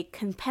to pay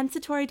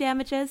compensatory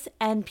damages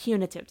and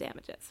punitive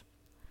damages.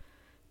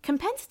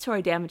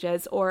 Compensatory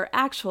damages, or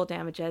actual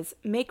damages,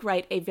 make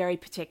right a very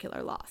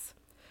particular loss.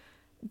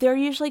 They're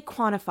usually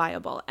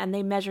quantifiable, and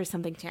they measure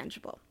something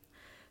tangible.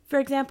 For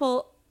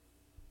example,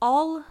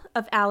 all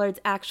of Allard's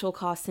actual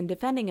costs in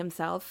defending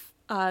himself,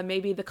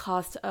 maybe the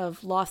cost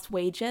of lost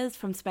wages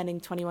from spending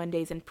 21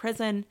 days in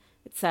prison,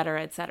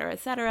 etc., etc.,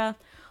 etc.,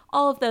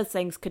 all of those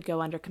things could go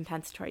under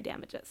compensatory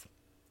damages.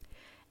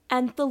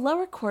 And the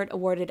lower court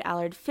awarded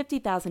Allard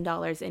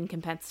 $50,000 in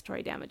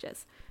compensatory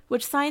damages,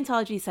 which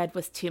Scientology said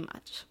was too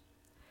much.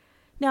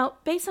 Now,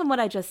 based on what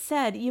I just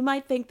said, you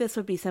might think this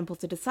would be simple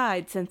to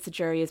decide since the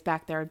jury is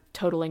back there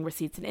totaling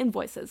receipts and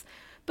invoices,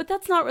 but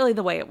that's not really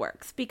the way it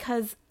works,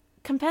 because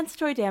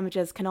compensatory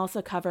damages can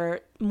also cover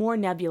more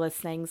nebulous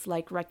things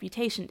like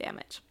reputation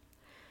damage.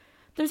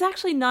 There's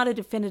actually not a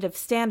definitive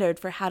standard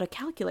for how to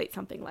calculate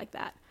something like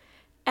that.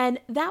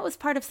 And that was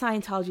part of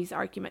Scientology's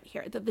argument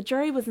here, that the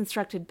jury was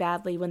instructed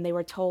badly when they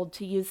were told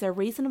to use their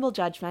reasonable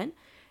judgment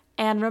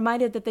and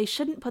reminded that they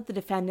shouldn't put the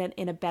defendant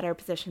in a better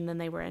position than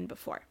they were in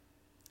before.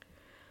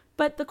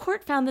 But the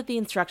court found that the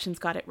instructions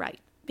got it right,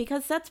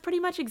 because that's pretty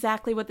much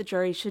exactly what the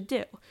jury should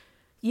do.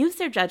 Use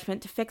their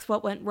judgment to fix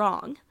what went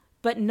wrong,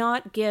 but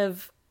not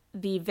give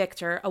the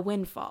victor a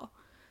windfall.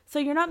 So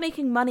you're not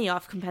making money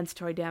off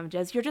compensatory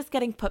damages, you're just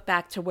getting put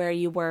back to where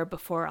you were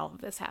before all of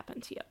this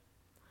happened to you.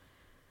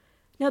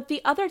 Now,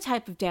 the other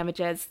type of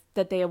damages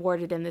that they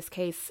awarded in this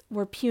case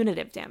were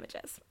punitive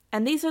damages.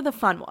 And these are the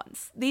fun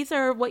ones. These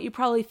are what you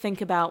probably think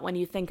about when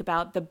you think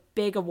about the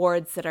big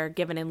awards that are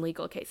given in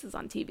legal cases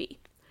on TV.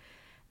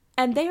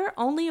 And they are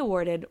only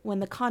awarded when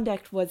the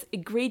conduct was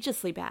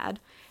egregiously bad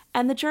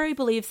and the jury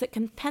believes that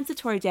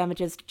compensatory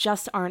damages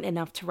just aren't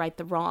enough to right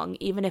the wrong,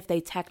 even if they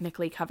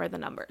technically cover the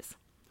numbers.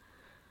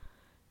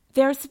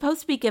 They're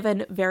supposed to be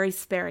given very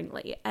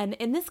sparingly, and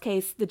in this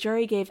case, the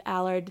jury gave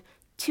Allard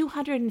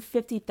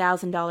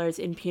 $250,000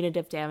 in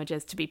punitive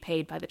damages to be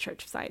paid by the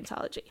Church of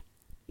Scientology.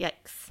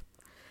 Yikes.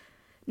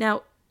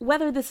 Now,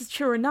 whether this is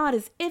true or not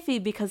is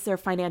iffy because their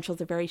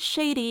financials are very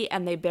shady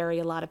and they bury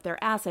a lot of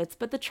their assets,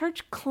 but the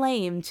church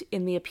claimed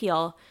in the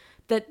appeal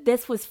that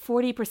this was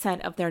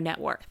 40% of their net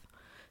worth.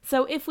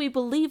 So if we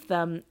believe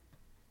them,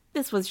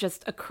 this was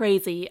just a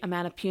crazy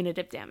amount of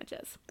punitive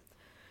damages.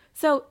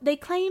 So they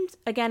claimed,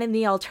 again in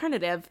the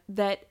alternative,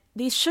 that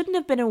these shouldn't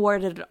have been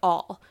awarded at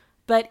all,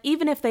 but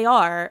even if they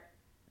are,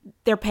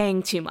 they're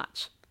paying too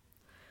much.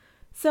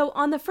 So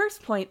on the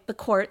first point, the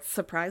court,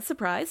 surprise,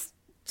 surprise,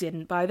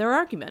 didn't buy their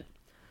argument.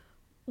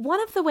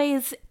 One of the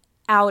ways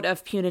out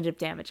of punitive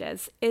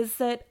damages is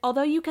that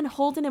although you can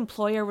hold an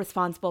employer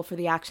responsible for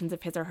the actions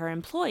of his or her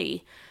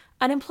employee,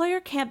 an employer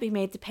can't be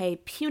made to pay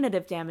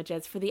punitive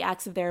damages for the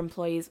acts of their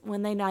employees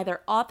when they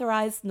neither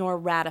authorized nor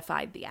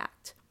ratified the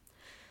act.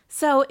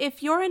 So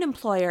if you're an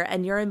employer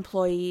and your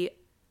employee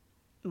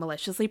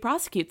maliciously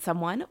prosecutes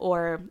someone,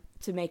 or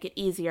to make it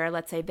easier,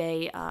 let's say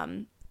they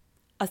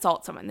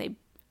assault someone, they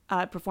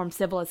perform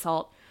civil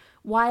assault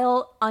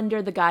while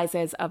under the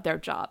guises of their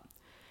job,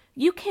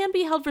 you can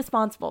be held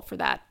responsible for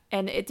that,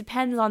 and it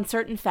depends on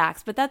certain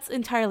facts, but that's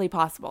entirely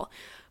possible.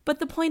 But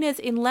the point is,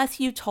 unless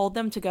you told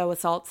them to go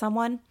assault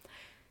someone,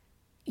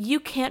 you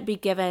can't be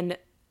given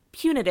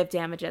punitive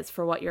damages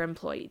for what your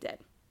employee did.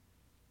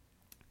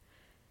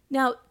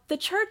 Now, the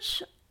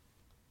church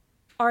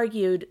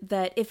argued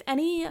that if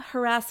any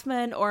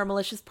harassment or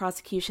malicious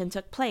prosecution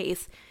took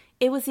place,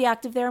 it was the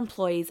act of their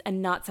employees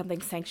and not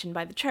something sanctioned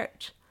by the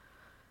church.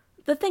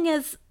 The thing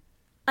is,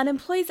 an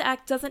employee's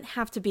act doesn't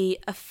have to be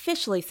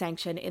officially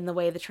sanctioned in the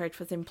way the church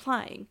was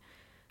implying.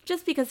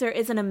 Just because there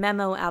isn't a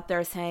memo out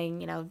there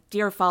saying,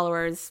 dear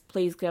followers,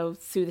 please go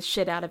sue the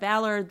shit out of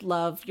Allard,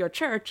 love your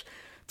church,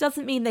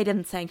 doesn't mean they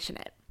didn't sanction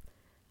it.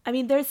 I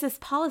mean, there's this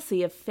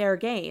policy of fair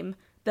game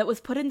that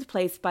was put into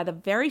place by the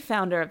very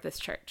founder of this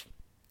church.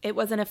 It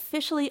was an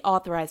officially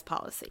authorized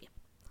policy.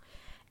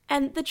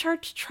 And the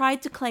church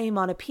tried to claim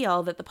on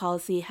appeal that the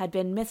policy had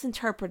been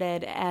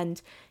misinterpreted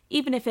and,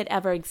 even if it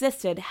ever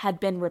existed, had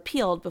been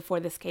repealed before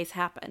this case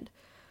happened.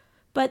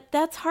 But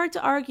that's hard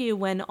to argue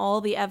when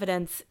all the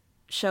evidence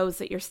shows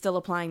that you're still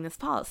applying this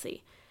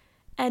policy.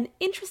 And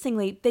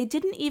interestingly, they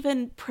didn't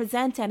even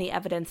present any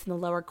evidence in the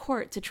lower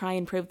court to try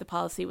and prove the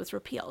policy was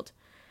repealed.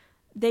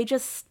 They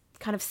just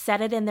kind of said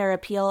it in their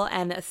appeal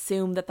and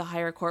assumed that the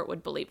higher court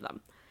would believe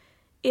them.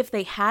 If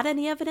they had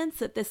any evidence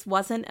that this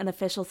wasn't an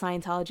official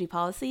Scientology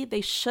policy,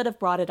 they should have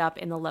brought it up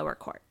in the lower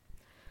court.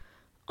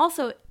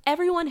 Also,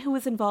 everyone who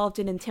was involved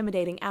in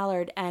intimidating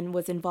Allard and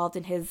was involved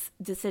in his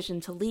decision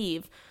to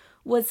leave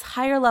was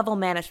higher-level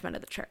management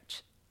of the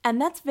church.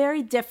 And that's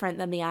very different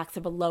than the acts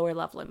of a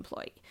lower-level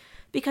employee,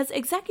 because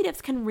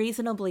executives can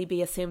reasonably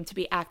be assumed to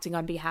be acting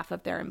on behalf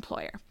of their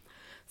employer.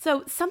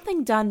 So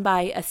something done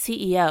by a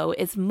CEO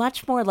is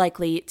much more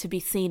likely to be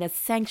seen as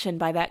sanctioned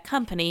by that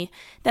company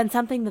than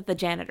something that the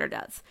janitor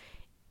does.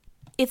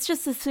 It's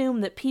just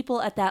assumed that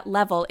people at that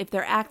level, if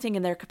they're acting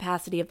in their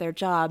capacity of their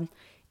job,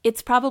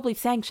 it's probably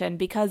sanctioned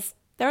because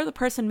they're the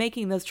person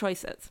making those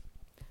choices.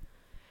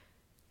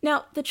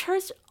 Now, the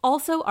church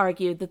also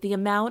argued that the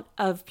amount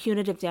of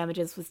punitive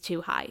damages was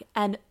too high,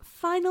 and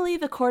finally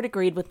the court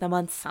agreed with them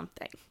on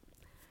something.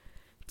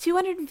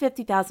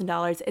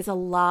 $250,000 is a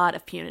lot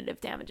of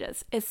punitive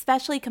damages,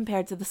 especially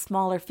compared to the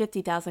smaller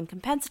 $50,000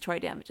 compensatory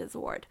damages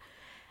award.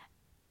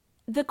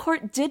 The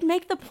court did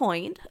make the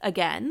point,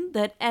 again,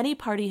 that any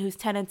party whose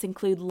tenets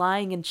include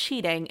lying and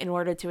cheating in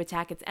order to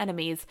attack its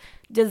enemies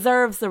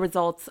deserves the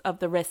results of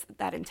the risk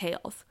that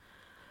entails.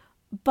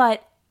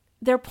 But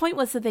their point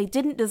was that they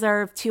didn't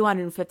deserve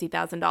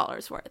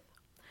 $250,000 worth.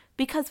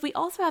 Because we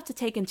also have to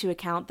take into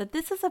account that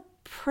this is a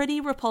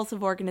pretty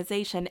repulsive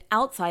organization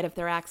outside of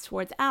their acts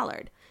towards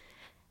Allard.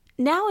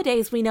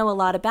 Nowadays, we know a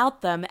lot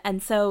about them,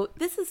 and so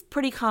this is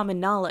pretty common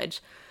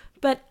knowledge.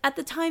 But at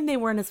the time, they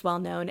weren't as well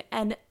known,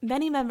 and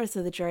many members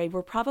of the jury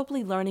were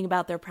probably learning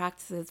about their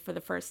practices for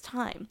the first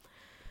time.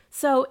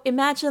 So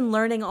imagine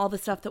learning all the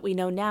stuff that we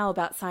know now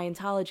about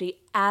Scientology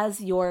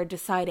as you're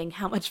deciding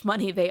how much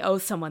money they owe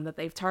someone that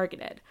they've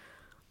targeted.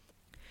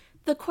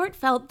 The court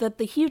felt that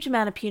the huge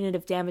amount of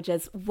punitive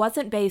damages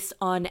wasn't based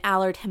on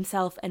Allard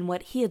himself and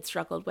what he had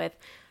struggled with,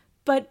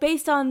 but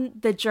based on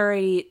the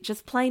jury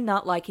just plain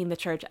not liking the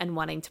church and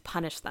wanting to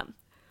punish them.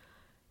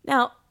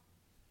 Now,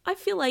 I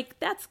feel like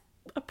that's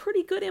a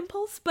pretty good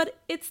impulse, but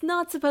it's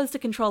not supposed to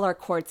control our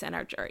courts and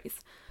our juries.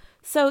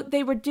 So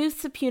they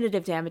reduced the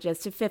punitive damages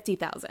to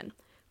 $50,000,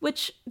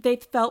 which they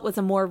felt was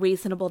a more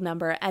reasonable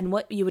number and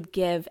what you would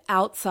give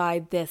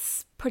outside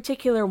this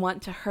particular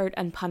want to hurt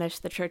and punish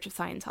the Church of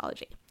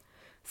Scientology.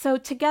 So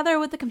together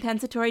with the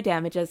compensatory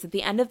damages, at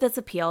the end of this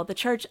appeal, the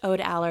church owed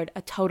Allard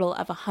a total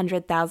of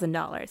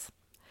 $100,000.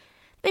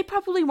 They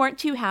probably weren't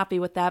too happy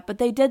with that, but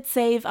they did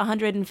save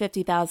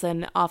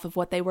 $150,000 off of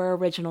what they were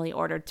originally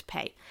ordered to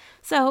pay.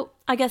 So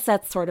I guess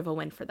that's sort of a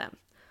win for them.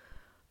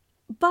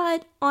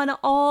 But on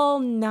all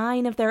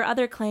 9 of their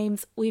other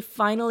claims, we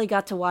finally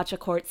got to watch a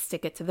court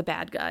stick it to the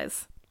bad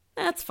guys.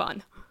 That's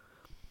fun.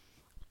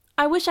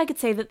 I wish I could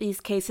say that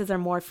these cases are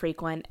more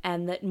frequent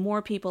and that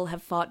more people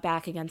have fought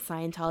back against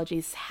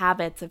Scientology's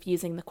habits of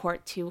using the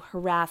court to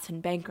harass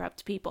and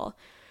bankrupt people,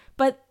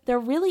 but there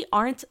really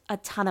aren't a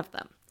ton of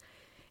them.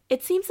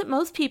 It seems that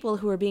most people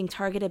who are being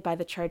targeted by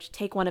the church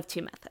take one of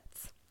 2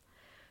 methods.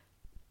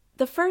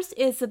 The first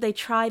is that they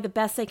try the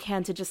best they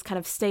can to just kind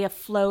of stay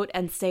afloat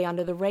and stay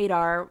under the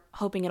radar,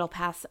 hoping it'll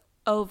pass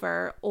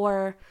over,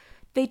 or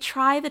they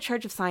try the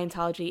Church of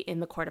Scientology in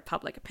the court of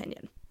public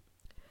opinion.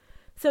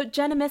 So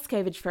Jenna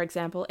Miscavige, for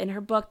example, in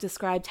her book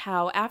described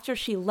how after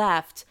she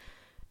left,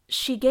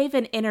 she gave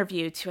an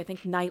interview to, I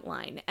think,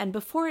 Nightline, and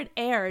before it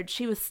aired,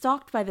 she was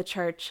stalked by the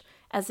church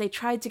as they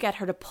tried to get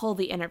her to pull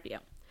the interview.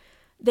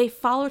 They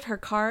followed her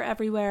car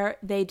everywhere,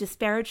 they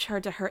disparaged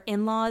her to her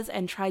in-laws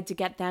and tried to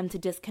get them to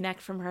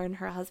disconnect from her and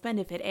her husband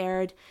if it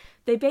aired.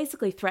 They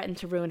basically threatened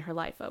to ruin her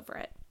life over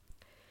it.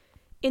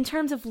 In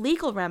terms of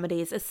legal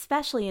remedies,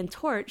 especially in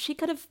tort, she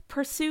could have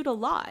pursued a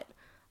lot.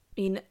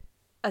 I mean,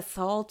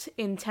 assault,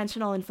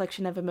 intentional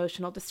infliction of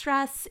emotional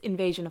distress,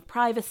 invasion of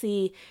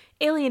privacy,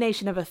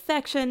 alienation of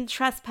affection,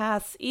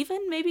 trespass,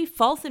 even maybe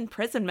false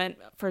imprisonment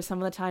for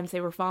some of the times they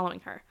were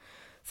following her.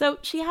 So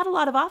she had a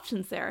lot of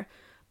options there.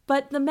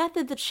 But the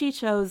method that she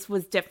chose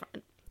was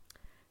different.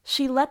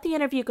 She let the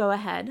interview go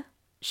ahead,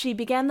 she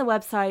began the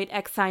website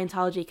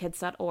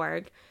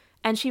ex-Scientologykids.org,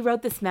 and she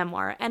wrote this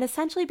memoir and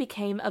essentially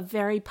became a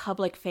very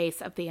public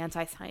face of the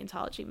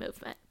anti-Scientology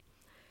movement.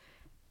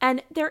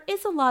 And there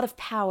is a lot of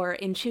power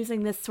in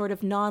choosing this sort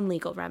of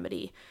non-legal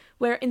remedy,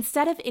 where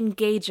instead of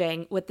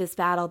engaging with this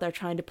battle they're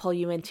trying to pull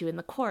you into in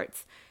the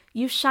courts,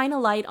 you shine a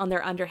light on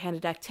their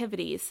underhanded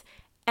activities,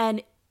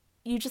 and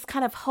you just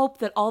kind of hope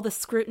that all the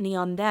scrutiny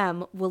on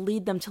them will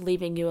lead them to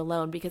leaving you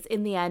alone, because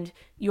in the end,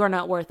 you're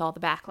not worth all the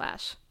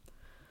backlash.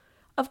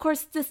 Of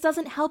course, this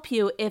doesn't help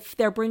you if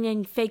they're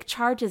bringing fake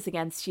charges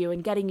against you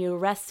and getting you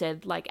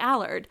arrested like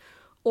Allard,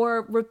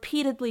 or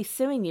repeatedly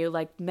suing you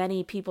like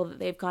many people that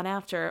they've gone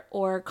after,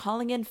 or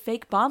calling in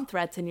fake bomb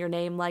threats in your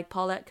name like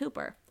Paulette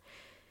Cooper.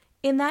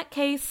 In that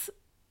case,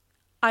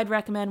 I'd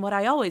recommend what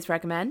I always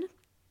recommend: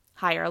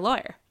 hire a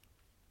lawyer.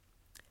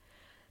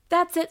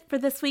 That's it for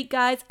this week,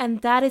 guys,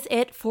 and that is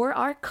it for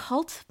our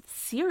cult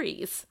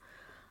series.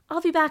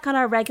 I'll be back on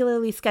our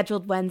regularly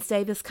scheduled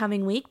Wednesday this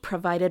coming week,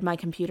 provided my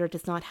computer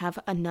does not have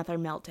another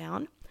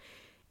meltdown.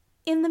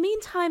 In the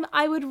meantime,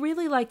 I would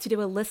really like to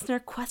do a listener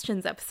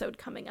questions episode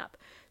coming up,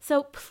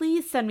 so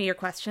please send me your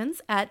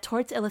questions at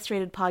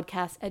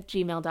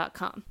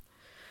tortsillustratedpodcast@gmail.com.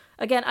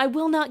 Again, I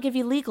will not give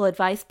you legal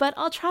advice, but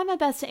I'll try my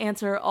best to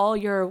answer all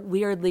your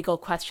weird legal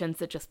questions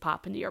that just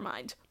pop into your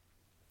mind.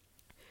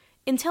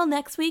 Until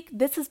next week,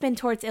 this has been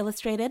Torts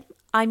Illustrated.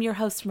 I'm your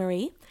host,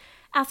 Marie,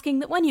 asking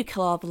that when you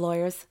kill all the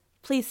lawyers,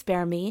 please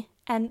spare me,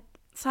 and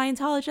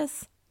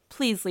Scientologists,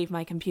 please leave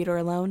my computer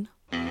alone.